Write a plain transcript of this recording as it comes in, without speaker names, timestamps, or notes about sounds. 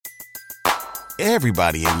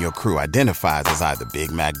Everybody in your crew identifies as either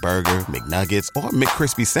Big Mac Burger, McNuggets, or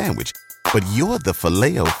McCrispy Sandwich. But you're the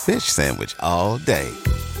Filet-O-Fish Sandwich all day.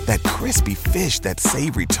 That crispy fish, that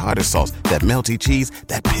savory tartar sauce, that melty cheese,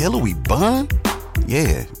 that pillowy bun.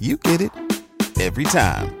 Yeah, you get it. Every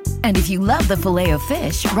time. And if you love the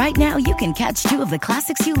Filet-O-Fish, right now you can catch two of the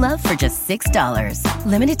classics you love for just $6.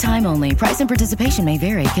 Limited time only. Price and participation may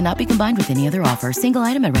vary. Cannot be combined with any other offer. Single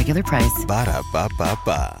item at regular price.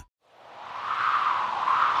 Ba-da-ba-ba-ba.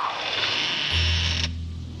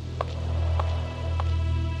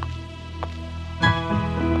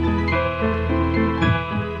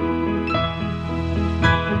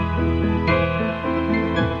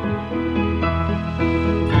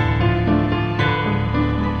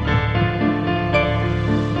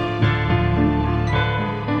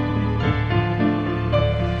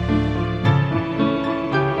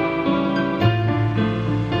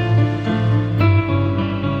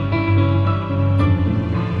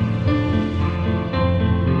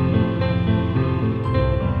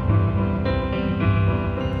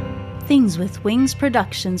 Things with Wings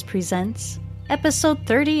Productions presents Episode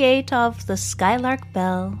 38 of The Skylark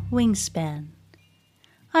Bell, Wingspan.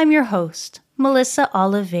 I'm your host, Melissa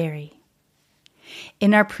Oliveri.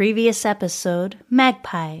 In our previous episode,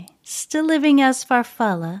 Magpie, still living as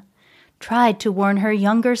Farfalla, tried to warn her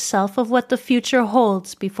younger self of what the future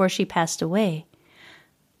holds before she passed away,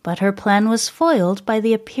 but her plan was foiled by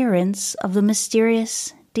the appearance of the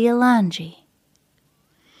mysterious Dialangi.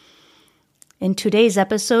 In today's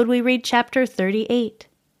episode, we read Chapter 38,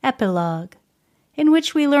 Epilogue, in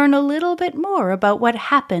which we learn a little bit more about what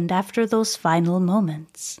happened after those final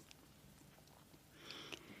moments.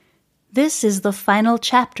 This is the final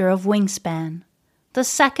chapter of Wingspan, the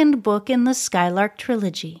second book in the Skylark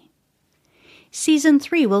trilogy. Season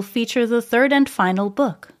 3 will feature the third and final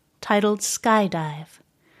book, titled Skydive,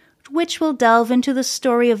 which will delve into the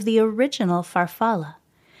story of the original Farfalla,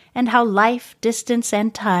 and how life, distance,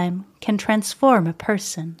 and time can transform a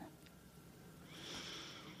person.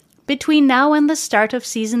 Between now and the start of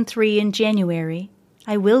Season 3 in January,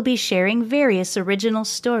 I will be sharing various original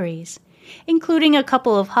stories, including a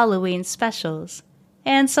couple of Halloween specials,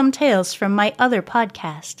 and some tales from my other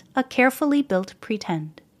podcast, A Carefully Built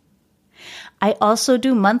Pretend. I also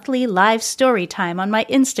do monthly live story time on my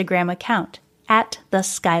Instagram account,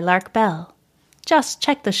 @theskylarkbell. Just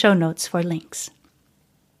check the show notes for links.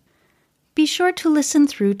 Be sure to listen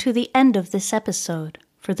through to the end of this episode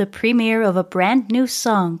for the premiere of a brand new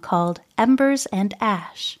song called Embers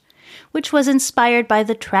Ash, which was inspired by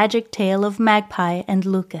the tragic tale of Magpie and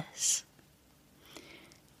Lucas.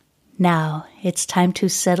 Now it's time to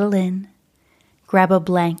settle in, grab a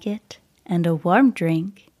blanket and a warm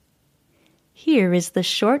drink. Here is the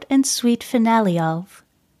short and sweet finale of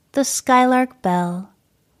The Skylark Bell,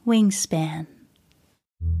 Wingspan.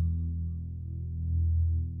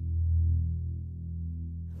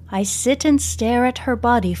 I sit and stare at her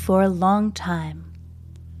body for a long time,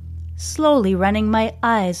 slowly running my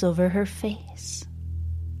eyes over her face.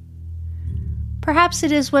 Perhaps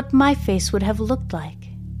it is what my face would have looked like,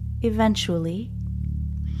 eventually.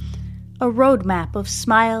 A roadmap of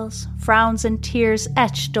smiles, frowns, and tears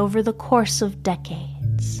etched over the course of decades.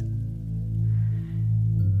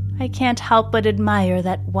 I can't help but admire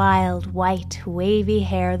that wild, white, wavy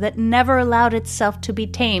hair that never allowed itself to be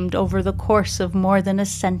tamed over the course of more than a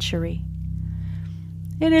century.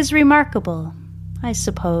 It is remarkable, I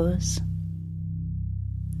suppose.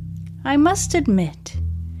 I must admit,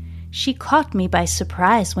 she caught me by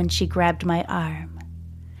surprise when she grabbed my arm.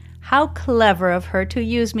 How clever of her to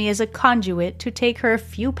use me as a conduit to take her a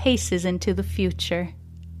few paces into the future.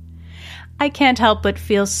 I can't help but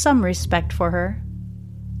feel some respect for her,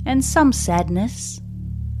 and some sadness.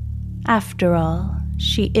 After all,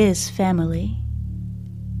 she is family.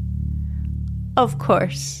 Of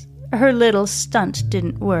course, her little stunt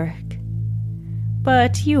didn't work,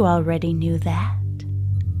 but you already knew that.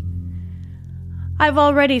 I've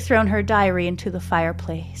already thrown her diary into the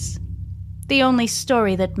fireplace. The only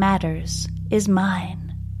story that matters is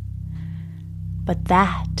mine. But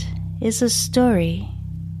that is a story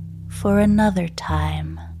for another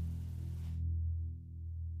time.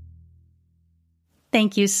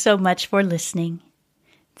 Thank you so much for listening.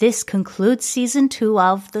 This concludes Season 2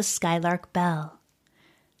 of The Skylark Bell.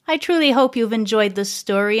 I truly hope you've enjoyed the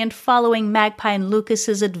story and following Magpie and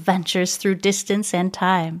Lucas's adventures through distance and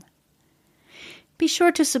time. Be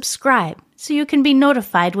sure to subscribe so you can be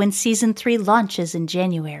notified when Season 3 launches in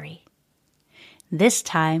January. This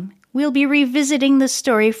time, we'll be revisiting the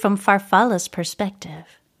story from Farfalla's perspective.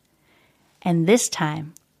 And this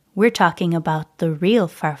time, we're talking about the real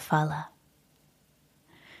Farfalla.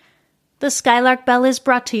 The Skylark Bell is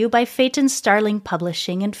brought to you by Phaeton Starling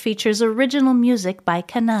Publishing and features original music by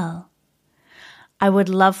Canal. I would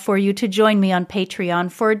love for you to join me on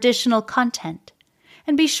Patreon for additional content,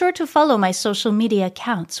 and be sure to follow my social media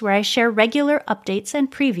accounts where I share regular updates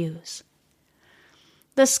and previews.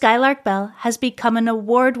 The Skylark Bell has become an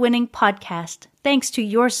award-winning podcast thanks to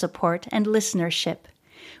your support and listenership,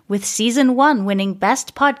 with Season 1 winning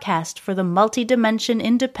Best Podcast for the Multidimension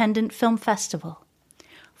Independent Film Festival,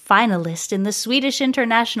 finalist in the Swedish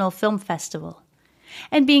International Film Festival,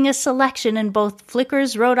 and being a selection in both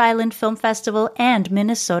Flicker's Rhode Island Film Festival and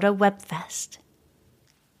Minnesota Webfest.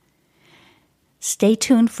 Stay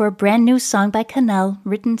tuned for a brand new song by Canal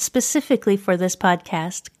written specifically for this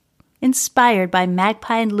podcast, inspired by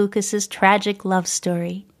Magpie and Lucas's tragic love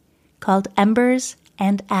story, called Embers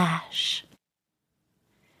and Ash.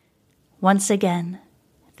 Once again,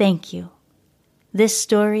 thank you. This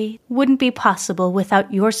story wouldn't be possible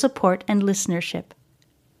without your support and listenership.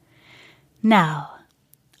 Now,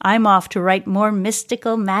 I'm off to write more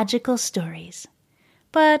mystical, magical stories,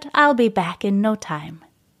 but I'll be back in no time.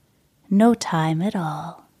 No time at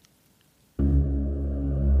all.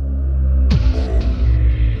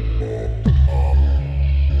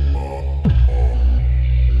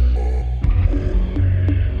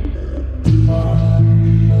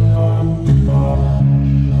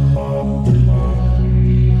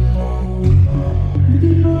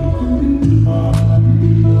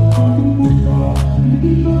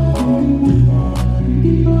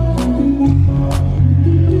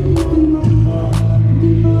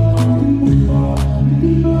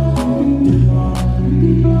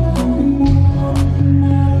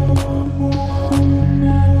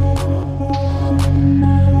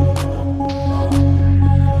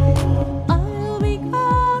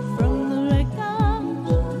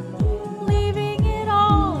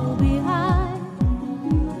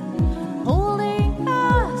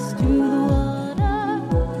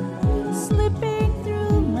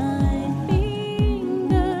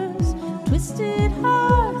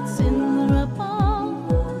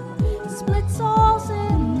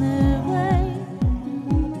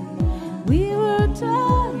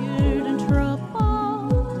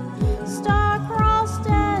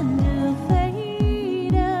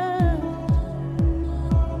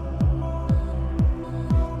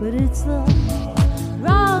 But it's the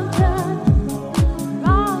wrong time,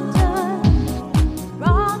 wrong time,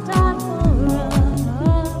 wrong time for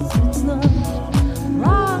us. It's the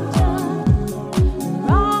wrong time,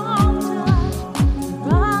 wrong time,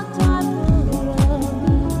 wrong time for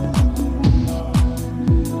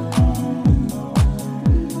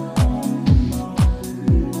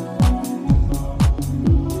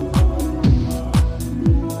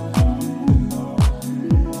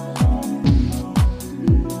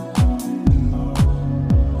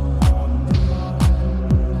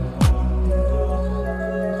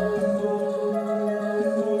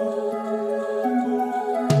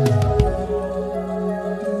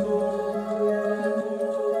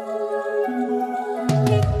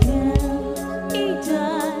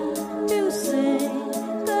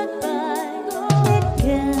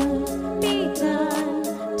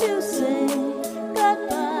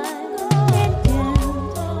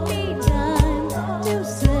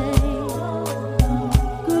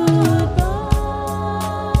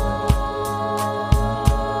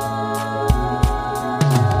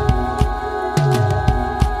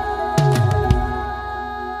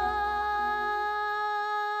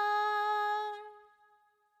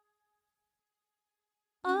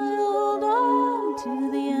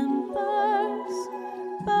to the embers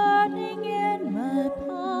burning in my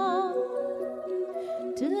palm,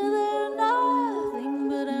 to the nothing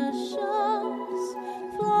but ashes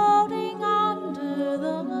floating under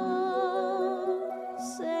the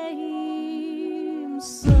same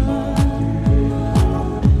sun.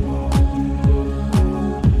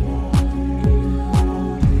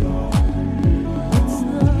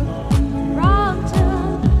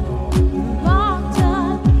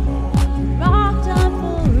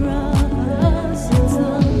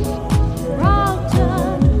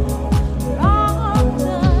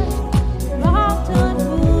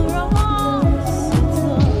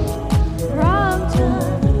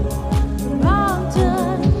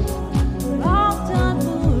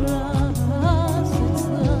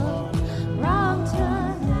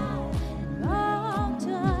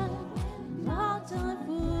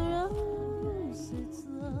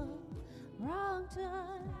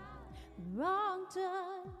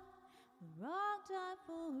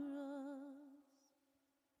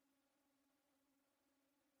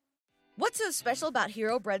 What's so special about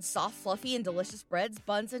Hero Bread's soft, fluffy, and delicious breads,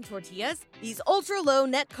 buns, and tortillas? These ultra-low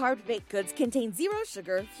net-carb baked goods contain zero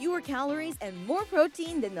sugar, fewer calories, and more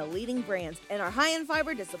protein than the leading brands, and are high in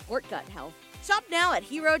fiber to support gut health. Shop now at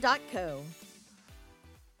hero.co.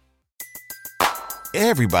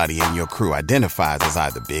 Everybody in your crew identifies as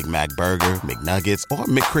either Big Mac Burger, McNuggets, or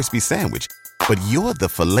McCrispy Sandwich. But you're the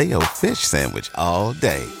Filet-O-Fish Sandwich all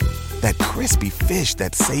day. That crispy fish,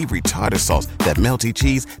 that savory tartar sauce, that melty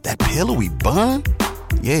cheese, that pillowy bun.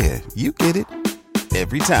 Yeah, you get it.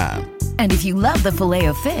 Every time. And if you love the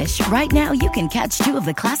Filet-O-Fish, right now you can catch two of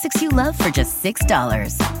the classics you love for just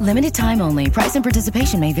 $6. Limited time only. Price and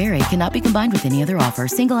participation may vary. Cannot be combined with any other offer.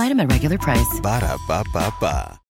 Single item at regular price. Ba-da-ba-ba-ba.